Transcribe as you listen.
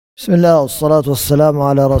بسم الله والصلاة والسلام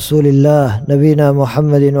على رسول الله نبينا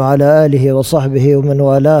محمد وعلى آله وصحبه ومن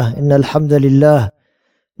والاه. إن الحمد لله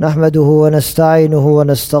نحمده ونستعينه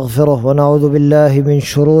ونستغفره ونعوذ بالله من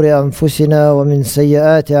شرور أنفسنا ومن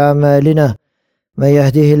سيئات أعمالنا. من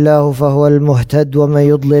يهده الله فهو المهتد ومن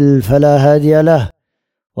يضلل فلا هادي له،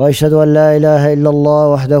 وأشهد أن لا إله إلا الله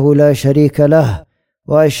وحده لا شريك له،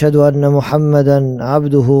 وأشهد أن محمدا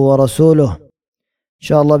عبده ورسوله.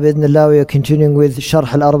 Inshallah, bi'idhnillah, we are continuing with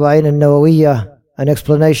Sharh al-Arba'in al-Nawawiyah, an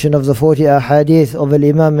explanation of the 40 Hadith of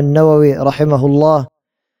al-Imam al-Nawawi rahimahullah.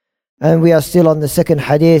 And we are still on the second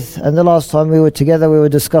hadith, and the last time we were together we were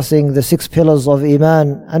discussing the 6 pillars of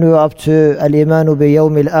Iman, and we were up to al-Imanu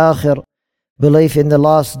bi-yawm al-akhir, belief in the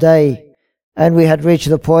last day. And we had reached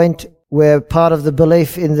the point where part of the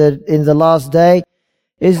belief in the last day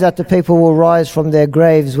is that the people will rise from their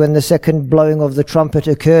graves when the second blowing of the trumpet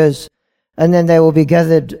occurs. And then they will be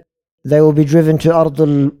gathered, they will be driven to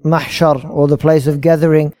Ardul Mahshar, or the place of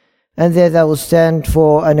gathering, and there they will stand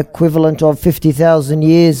for an equivalent of 50,000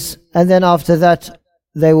 years. And then after that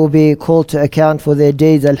they will be called to account for their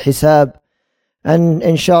deeds, al-Hisab. And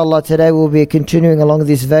inshallah today we'll be continuing along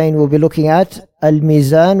this vein. We'll be looking at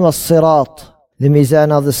al-Mizan was-Sirat. The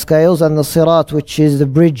Mizan are the scales, and the Sirat, which is the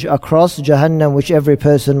bridge across Jahannam, which every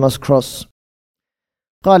person must cross.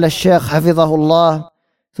 قال الشيخ حفظه الله: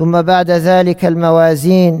 ثم بعد ذلك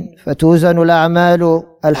الموازين فتوزن الأعمال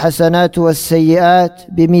الحسنات والسيئات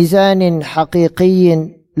بميزان حقيقي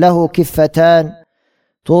له كفتان،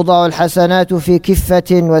 توضع الحسنات في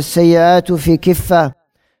كفة والسيئات في كفة.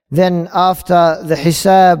 Then after the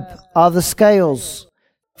hisab are the scales.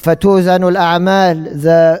 فتوزن الأعمال,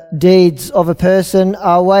 the deeds of a person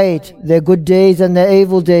are weighed, their good deeds and their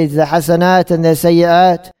evil deeds, the hasanat and their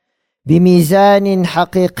sayyat. بميزان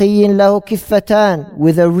حقيقي له كفتان,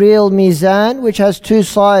 with a real mizan which has 2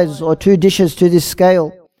 sides or 2 dishes to this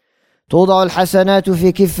scale. توضع الحسنات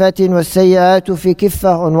في كفة والسيئات في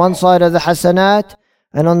كفة. On one side are the hasanat,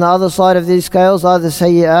 and on the other side of these scales are the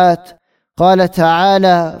sayyat. قال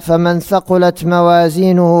تعالى: فمن ثقلت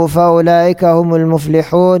موازينه فأولئك هم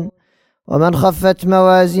المفلحون ومن خفت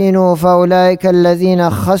موازينه فأولئك الذين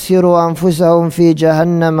خسروا أنفسهم في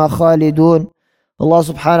جهنم خالدون. Allah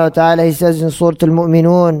subhanahu wa ta'ala, He says in Surah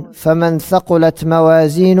Al-Mu'minun, فَمَنْ ثَقُلَتْ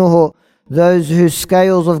مَوَازِينُهُ, those whose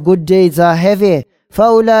scales of good deeds are heavy,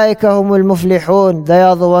 فَأُولَٰئِكَ هُمُ الْمُفْلِحُونَ, they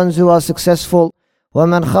are the ones who are successful.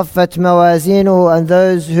 وَمَنْ خَفَّتْ مَوَازِينُهُ, and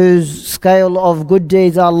those whose scale of good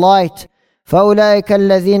deeds are light, فَأُولَٰئِكَ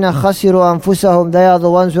الَّذِينَ خَسِرُوا أَنفُسَهُم, they are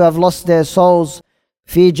the ones who have lost their souls.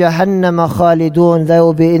 فِي جَهَنَّمَ خَالِدُونَ, they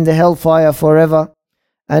will be in the hellfire forever.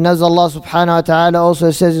 And as Allah subhanahu wa ta'ala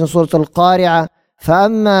also says in Surah Al-Qari'ah,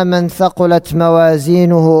 فأما من ثقلت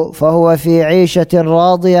موازينه فهو في عيشة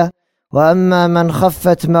راضية وأما من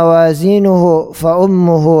خفت موازينه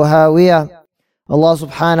فأمه هاوية. Allah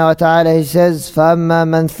subhanahu wa ta'ala, He says, فأما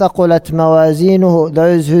من ثقلت موازينه,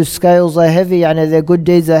 those whose scales are heavy, يعني their good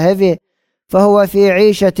deeds are heavy, فهو في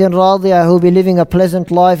عيشة راضية, who will be living a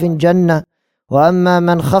pleasant life in Jannah. وأما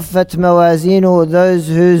من خفت موازينه, those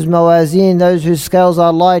whose mawazin, those whose scales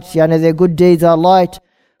are light, يعني their good deeds are light,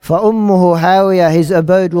 فَأُمُّهُ هَاوِيَةٌ, his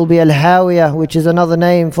abode will be al-Hawiyah, which is another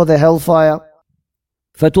name for the hellfire.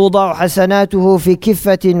 فَتُوضَعُ حَسَنَاتُهُ فِي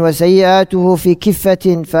كِفَّةٍ وَسَيِّئَاتُهُ فِي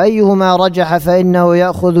كِفَّةٍ فَأَيُّهُمَا رَجَحَ فَإِنَّهُ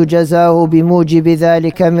يَأْخُذُ جَزَاهُ بِمُوجِبِ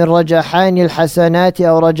ذَلِكَ مِنْ رَجَحَانِ الْحَسَنَاتِ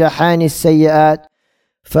أَوْ رَجَحَانِ السَّيِّئَاتِ.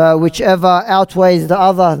 For whichever outweighs the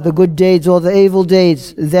other, the good deeds or the evil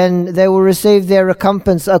deeds, then they will receive their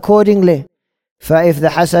recompense accordingly. For if the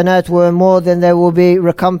hasanat were more, then they will be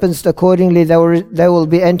recompensed accordingly, they will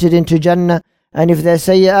be entered into Jannah. And if their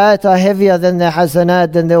sayyat are heavier than their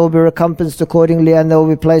hasanat, then they will be recompensed accordingly and they will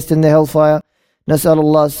be placed in the hellfire. نسأل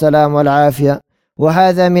الله السلام والعافية.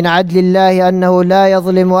 وهذا من عدل الله أنه لا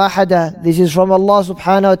يظلم أحدا. This is from Allah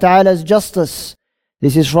subhanahu wa ta'ala's justice.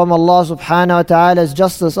 This is from Allah subhanahu wa ta'ala's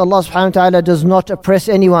justice. Allah subhanahu wa ta'ala does not oppress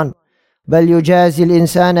anyone. بل يجازي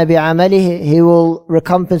الإنسان بعمله. He will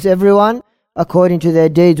recompense everyone according to their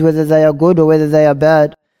deeds, whether they are good or whether they are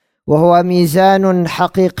bad. وهو ميزان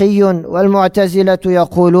حقيقي والمعتزلة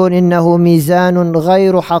يقولون إنه ميزان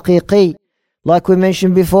غير حقيقي. Like we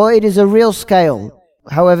mentioned before, it is a real scale.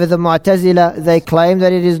 However, the Mu'tazila, they claim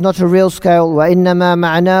that it is not a real scale. وإنما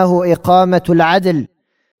معناه إقامة العدل.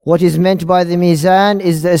 What is meant by the mizan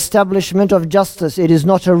is the establishment of justice. It is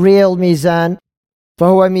not a real mizan.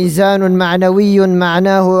 فهو ميزان معنوي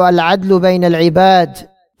معناه العدل بين العباد.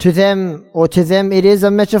 To them it is a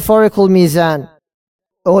metaphorical mizan.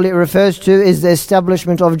 All it refers to is the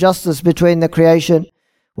establishment of justice between the creation.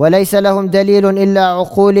 وَلَيْسَ لَهُمْ دَلِيلٌ إِلَّا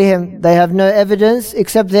عُقُولِهِمْ. They have no evidence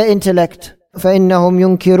except their intellect. فإنهم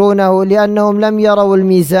ينكرونه لأنهم لم يروا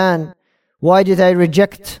الميزان. Why do they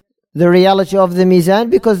reject the reality of the mizan?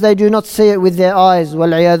 Because they do not see it with their eyes.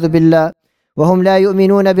 وَالْعِيَاذُ بِاللَّهِ. وَهُمْ لَا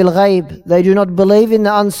يُؤْمِنُونَ بِالْغَيْبِ. They do not believe in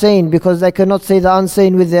the unseen because they cannot see the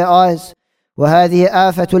unseen with their eyes. وَهَذِهِ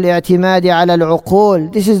آفَةُ الْاعْتِمَادِ عَلَى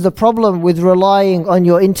الْعُقُولِ. This is the problem with relying on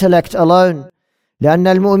your intellect alone. لأن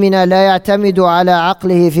المؤمن لا يعتمد على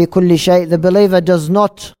عقله في كل شيء. The believer does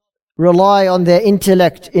not rely on their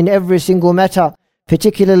intellect in every single matter,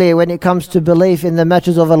 particularly when it comes to belief in the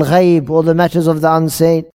matters of al-ghayb or the matters of the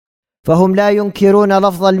unseen. فهم لا ينكرون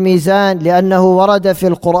لفظ الميزان لأنه ورد في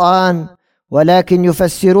القرآن ولكن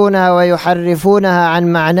يفسرونها ويحرفونها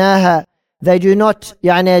عن معناها. They do not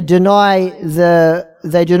deny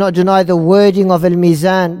the wording of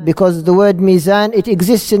al-mizan, because the word mizan, it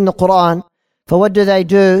exists in the Quran. For what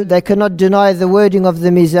do? They cannot deny the wording of the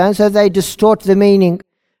mizan, so they distort the meaning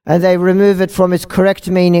and they remove it from its correct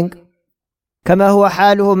meaning. كما هو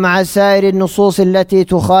حالهم مع سائر النصوص التي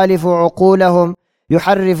تخالف عقولهم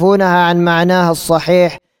يحرفونها عن معناها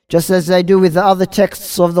الصحيح. Just as they do with the other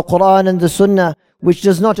texts of the Quran and the Sunnah, which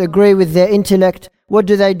does not agree with their intellect. What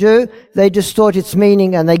do? They distort its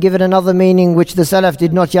meaning and they give it another meaning which the Salaf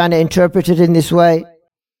did not interpret it in this way.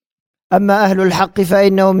 أما أهل الحق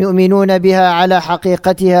فإنهم يؤمنون بها على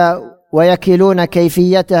حقيقتها ويكلون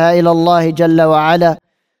كيفيتها إلى الله جل وعلا.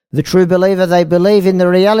 The true believer, they believe in the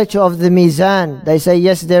reality of the mizan. They say,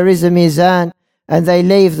 yes, there is a mizan, and they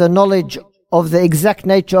leave the knowledge of the exact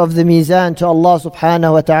nature of the mizan to Allah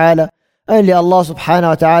subhanahu wa ta'ala. Only Allah subhanahu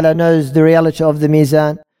wa ta'ala knows the reality of the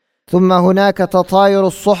mizan. ثم هناك تطاير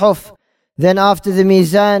الصحف. Then after the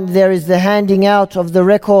mizan, there is the handing out of the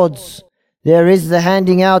records. There is the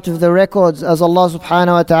handing out of the records. As Allah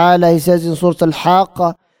subhanahu wa ta'ala, He says in Surah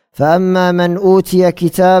Al-Haqqa, فَأَمَّا مَنْ أُوتِيَ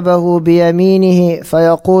كِتَابَهُ بِيَمِينِهِ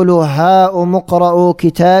فَيَقُولُ هَاؤُمُ اقْرَءُوا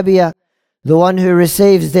كِتَابِيَهْ. The one who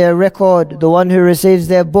receives their record, the one who receives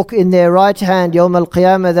their book in their right hand, Yawm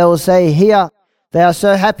al-Qiyamah, they will say, here. They are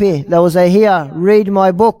so happy. They will say, here, read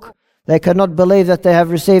my book. They cannot believe that they have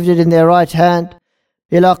received it in their right hand.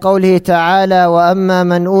 إلى قوله تعالى وأما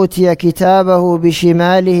من أوتي كتابه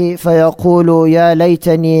بشماله فيقول يا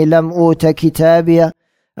ليتني لم أوت كتابيه.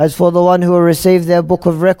 As for the one who will receive their book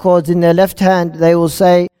of records in their left hand, they will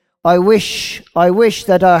say, I wish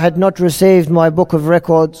that I had not received my book of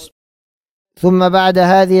records. ثم بعد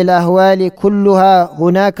هذه الأهوال كلها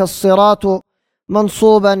هناك الصراط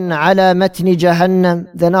منصوبا على متن جهنم.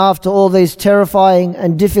 Then after all these terrifying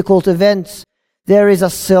and difficult events, there is a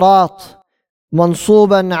sirat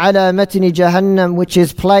منصوبا على متن جهنم, which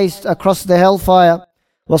is placed across the hellfire.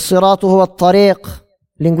 والصراط هو الطريق.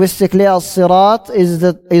 Linguistically, الصراط is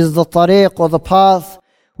the طريق or the path.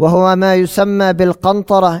 وهو ما يسمى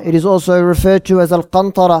بالقنطرة. It is also referred to as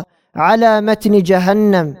القنطرة. على متن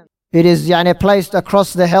جهنم. It is placed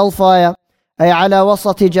across the hellfire. أي على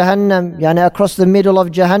وسط جهنم, across the middle of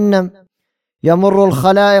جهنم. يمر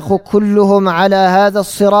الخلائق كلهم على هذا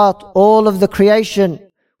الصراط. All of the creation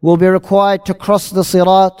will be required to cross the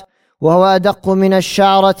sirat. وهو أدق من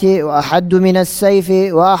الشعرة وأحد من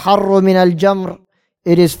السيف وأحر من الجمر.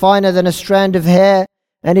 It is finer than a strand of hair,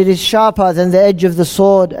 and it is sharper than the edge of the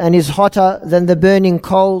sword, and is hotter than the burning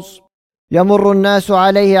coals. يمر الناس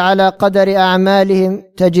عليه على قدر أعمالهم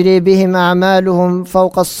تجري بهم أعمالهم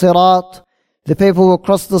فوق الصراط. The people will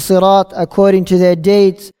cross the sirat according to their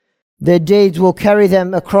deeds. Their deeds will carry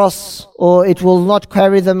them across, or it will not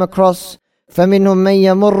carry them across. فَمِنْهُمْ مَنْ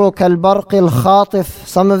يَمُرُّ كَالْبَرْقِ الْخَاطِفِ.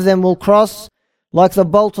 Some of them will cross like the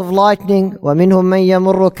bolt of lightning. وَمِنْهُمْ مَنْ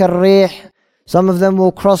يَمُرُّ كَالرِّيحِ. Some of them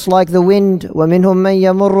will cross like the wind. وَمِنْهُمْ مَنْ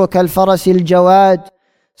يَمُرُّ كَالْفَرَسِ الْجَوَادِ.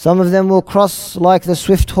 Some of them will cross like the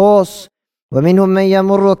swift horse. وَمِنْهُمْ مَنْ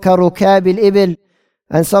يَمُرُّ كَرُكَابِ الْإِبِلِ.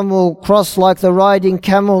 And some will cross like the riding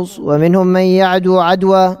camels. وَمِنْهُمْ مَنْ يَعْدُو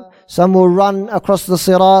عَدْوًا. Some will run across the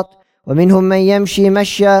sirat. وَمِنْهُمْ مَنْ يَمْشِي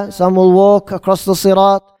مَشْيًا. Some will walk across the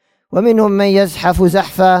sirat. وَمِنْهُمْ مَنْ يَزْحَفُ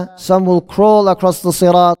زَحْفًا. Some will crawl across the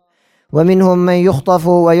sirat. وَمِنْهُمْ مَنْ يُخْطَفُ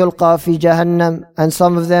وَيُلْقَى فِي جَهَنَّمْ. And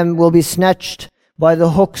some of them will be snatched by the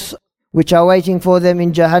hooks which are waiting for them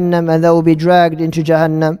in Jahannam, and they will be dragged into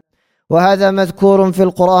Jahannam. وَهَذَا مَذْكُورٌ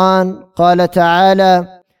فِي الْقُرْآنِ. قَالَ تَعَالَى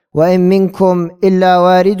وَإِن مِّنكُمْ إِلَّا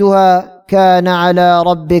وَارِدُهَا كَانَ عَلَى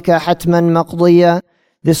رَبِّكَ حَتْمًا مَقْضِيًّا.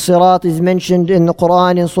 This sirat is mentioned in the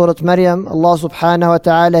Quran in Surah Maryam. Allah subhanahu wa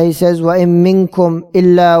ta'ala, He says, وَإِن مِّنكُمْ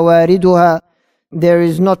إِلَّا وَارِدُهَا. There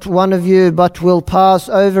is not one of you but will pass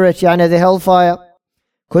over it, the hellfire.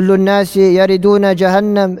 كُلُّ النَّاسِ يَرِدُونَ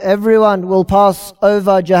جَهَنَّمْ. Everyone will pass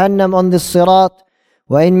over Jahannam on this sirat.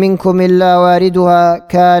 وَإِن مِّنكُمْ إِلَّا وَارِدُهَا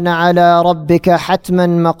كَانَ عَلَى رَبِّكَ حَتْمًا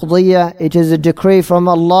مَقْضِيًّا. It is a decree from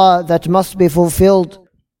Allah that must be fulfilled.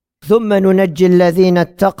 ثم ننجي الذين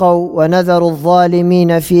اتقوا ونذر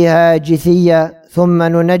الظالمين فيها جثيا. ثم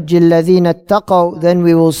ننجي الذين اتقوا, then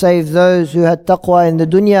we will save those who had taqwa in the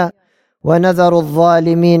dunya. وَنَذَرُ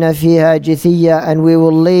الظَّالِمِينَ فِيهَا جِثِيًّا, and we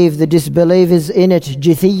will leave the disbelievers in it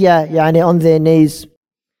جِثِيًّا, يعني on their knees.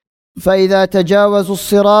 فَإِذَا تَجَاوَزُوا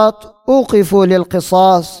الصِّرَاطِ أُوقِفُوا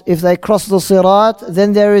لِلْقِصَاصِ, if they cross the sirat,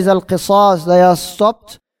 then there is al-qisas, they are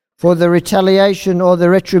stopped for the retaliation or the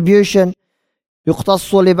retribution.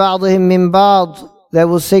 يُقْتَصُّ لِبَعْضِهِمْ مِنْ بَعْضٍ, they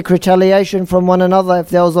will seek retaliation from one another. If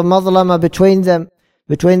there was a madlama between them,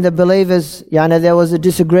 between the believers, يعني there was a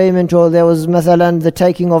disagreement or there was مثلا the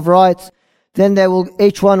taking of rights, then they will,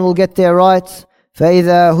 each one will get their rights.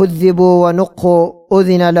 فَإِذَا هُذِّبُوا وَنُقُّوا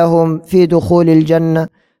أُذِنَ لَهُمْ فِي دُخُولِ الْجَنَّةِ,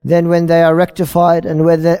 then when they are rectified and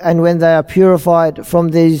when they are purified from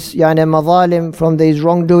these يعني مظالم, from these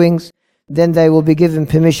wrongdoings, then they will be given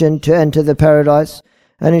permission to enter the paradise.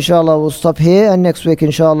 And inshallah we'll stop here, and next week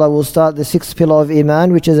inshallah we'll start the sixth pillar of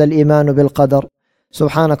Iman, which is al-Imanu bil-Qadr.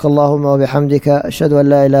 سبحانك اللهم وبحمدك أشهد أن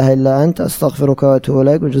لا إله إلا أنت أستغفرك وأتوب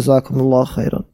إليك وجزاكم الله خيرا.